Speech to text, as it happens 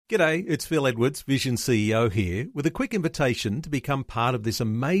G'day, it's Phil Edwards, Vision CEO here, with a quick invitation to become part of this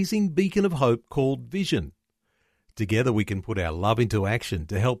amazing beacon of hope called Vision. Together we can put our love into action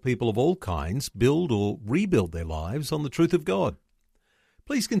to help people of all kinds build or rebuild their lives on the truth of God.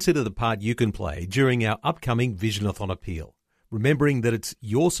 Please consider the part you can play during our upcoming Visionathon appeal, remembering that it's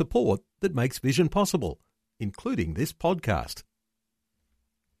your support that makes Vision possible, including this podcast.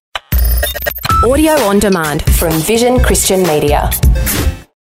 Audio on demand from Vision Christian Media.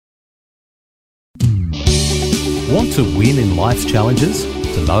 Want to win in life's challenges?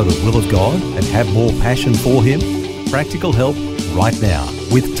 To know the will of God and have more passion for Him? Practical help right now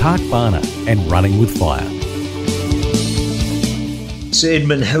with Tak Bhana and Running with Fire. Sir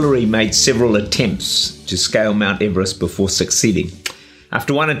Edmund Hillary made several attempts to scale Mount Everest before succeeding.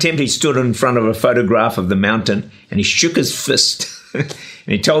 After one attempt, he stood in front of a photograph of the mountain and he shook his fist and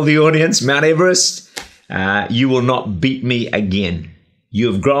he told the audience, "Mount Everest, you will not beat me again. You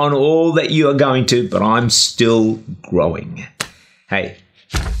have grown all that you are going to, but I'm still growing." Hey,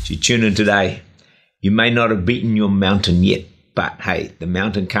 if you tune in today, you may not have beaten your mountain yet, but hey, the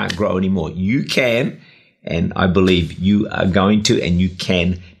mountain can't grow anymore. You can, and I believe you are going to, and you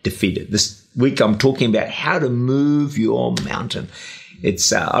can defeat it. This week I'm talking about how to move your mountain.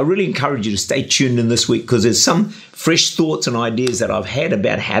 I really encourage you to stay tuned in this week because there's some fresh thoughts and ideas that I've had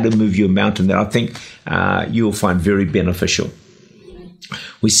about how to move your mountain that I think you'll find very beneficial.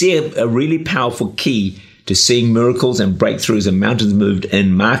 We see a really powerful key to seeing miracles and breakthroughs and mountains moved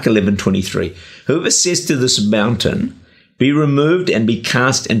in Mark 11:23. Whoever says to this mountain, "Be removed and be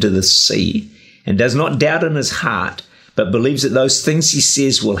cast into the sea," and does not doubt in his heart, but believes that those things he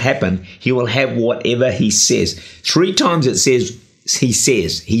says will happen, he will have whatever he says. 3 times it says, he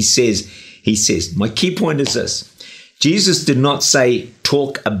says. My key point is this. Jesus did not say,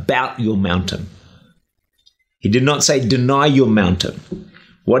 talk about your mountain. He did not say, deny your mountain.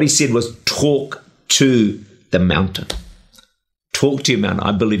 What he said was, talk to the mountain. Talk to your mountain.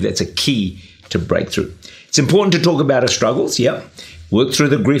 I believe that's a key to breakthrough. It's important to talk about our struggles, work through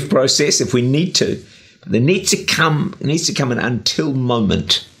the grief process if we need to. But there needs to come an until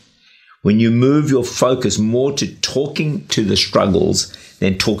moment when you move your focus more to talking to the struggles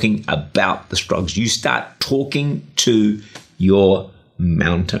than talking about the struggles. You start talking to your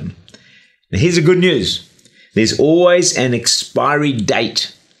mountain. Now here's the good news. There's always an expiry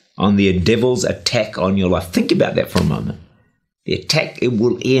date on the devil's attack on your life. Think about that for a moment. The attack, it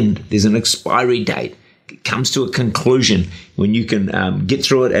will end. There's an expiry date. It comes to a conclusion when you can get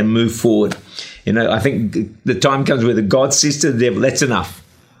through it and move forward. I think the time comes where the God says to the devil, that's enough.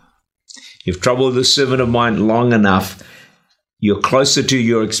 You've troubled the servant of mine long enough. You're closer to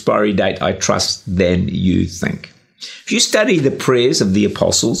your expiry date, I trust, than you think. If you study the prayers of the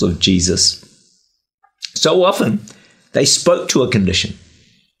apostles of Jesus, so often they spoke to a condition,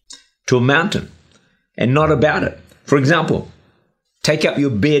 to a mountain, and not about it. For example, take up your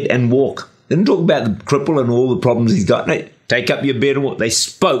bed and walk. They didn't talk about the cripple and all the problems he's got. No, take up your bed and walk. They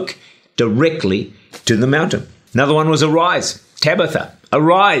spoke directly to the mountain. Another one was arise. Tabitha,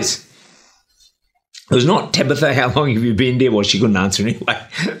 arise. It was not, Tabitha, how long have you been there? Well, she couldn't answer anyway.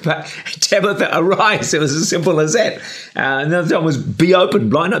 But Tabitha, arise. It was as simple as that. Another one was be open.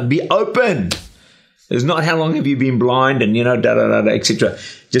 Blind up, be open. It's not how long have you been blind and, etc.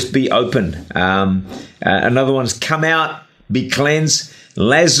 Just be open. Another one is come out, be cleansed.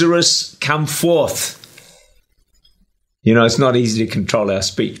 Lazarus, come forth. It's not easy to control our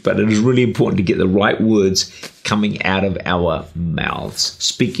speech, but it is really important to get the right words coming out of our mouths,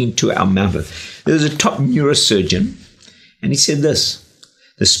 speaking to our mouth. There's a top neurosurgeon, and he said this: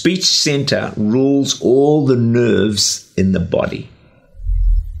 the speech center rules all the nerves in the body.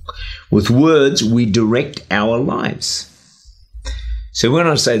 With words, we direct our lives. So when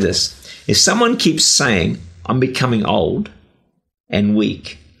I say this, if someone keeps saying, I'm becoming old and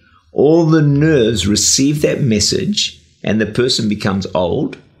weak, all the nerves receive that message and the person becomes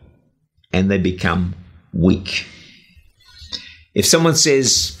old and they become weak. If someone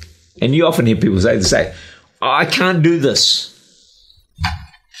says, and you often hear people say, I can't do this,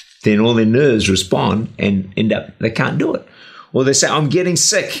 then all their nerves respond and end up, they can't do it. Or they say, I'm getting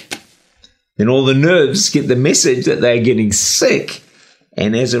sick. Then all the nerves get the message that they're getting sick,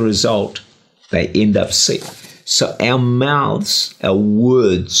 and as a result, they end up sick. So our mouths, our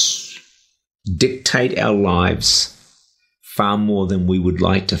words, dictate our lives far more than we would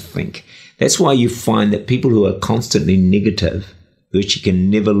like to think. That's why you find that people who are constantly negative virtually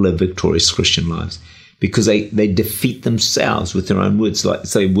can never live victorious Christian lives, because they defeat themselves with their own words.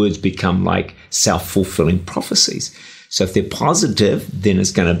 So words become like self-fulfilling prophecies. So if they're positive, then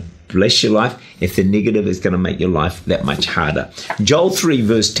it's going to bless your life. If they're negative, it's going to make your life that much harder. Joel 3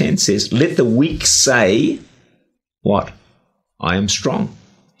 verse 10 says, let the weak say, what? I am strong.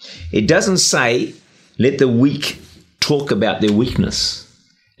 It doesn't say, let the weak talk about their weakness.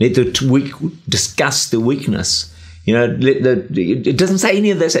 Let the weak discuss the weakness. You know, it doesn't say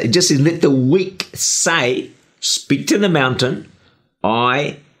any of this. It just says, let the weak say, speak to the mountain,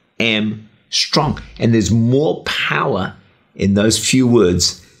 I am strong. And there's more power in those few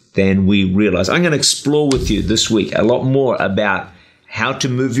words than we realize. I'm going to explore with you this week a lot more about how to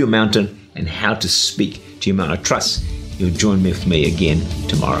move your mountain and how to speak to your mountain. I trust you'll join with me again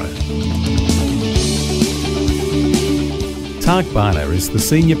tomorrow. Tak Bhana is the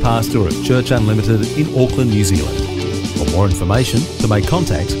Senior Pastor of Church Unlimited in Auckland, New Zealand. For more information, to make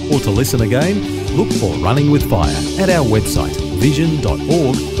contact or to listen again, look for Running with Fire at our website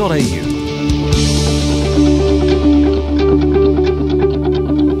vision.org.au.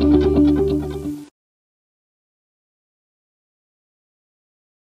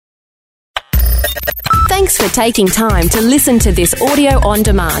 Thanks for taking time to listen to this audio on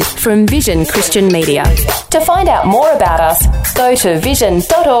demand from Vision Christian Media. To find out more about us, go to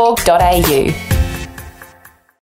vision.org.au.